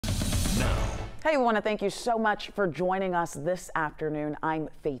Hey, we want to thank you so much for joining us this afternoon. I'm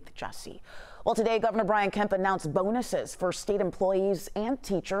Faith Jesse. Well, today, Governor Brian Kemp announced bonuses for state employees and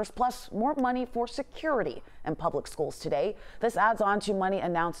teachers, plus more money for security in public schools today. This adds on to money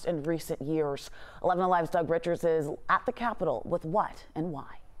announced in recent years. 11 Alive's Doug Richards is at the Capitol with what and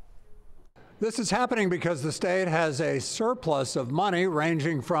why. This is happening because the state has a surplus of money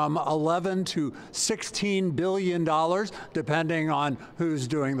ranging from $11 to $16 billion, depending on who's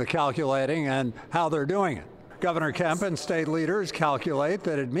doing the calculating and how they're doing it. Governor Kemp and state leaders calculate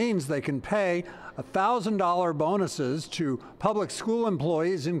that it means they can pay $1,000 bonuses to public school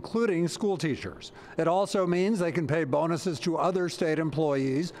employees, including school teachers. It also means they can pay bonuses to other state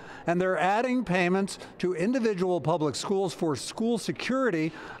employees, and they're adding payments to individual public schools for school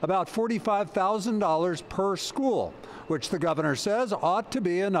security, about $45,000 per school, which the governor says ought to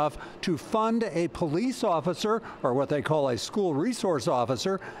be enough to fund a police officer, or what they call a school resource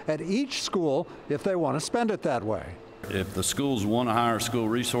officer, at each school if they want to spend it that way. If the schools want to hire a school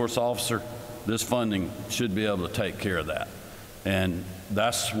resource officer, this funding should be able to take care of that. And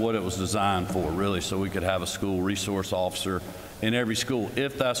that's what it was designed for, really, so we could have a school resource officer in every school,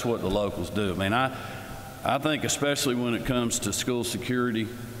 if that's what the locals do. I mean, I think especially when it comes to school security,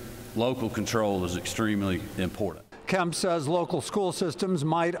 local control is extremely important. Kemp says local school systems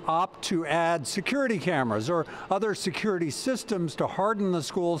might opt to add security cameras or other security systems to harden the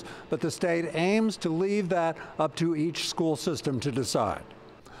schools, but the state aims to leave that up to each school system to decide.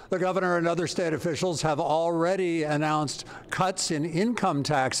 The governor and other state officials have already announced cuts in income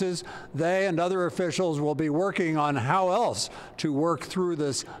taxes. They and other officials will be working on how else to work through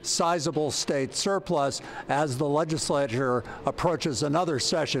this sizable state surplus as the legislature approaches another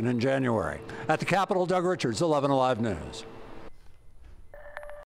session in January. At the Capitol, Doug Richards, 11 Alive News.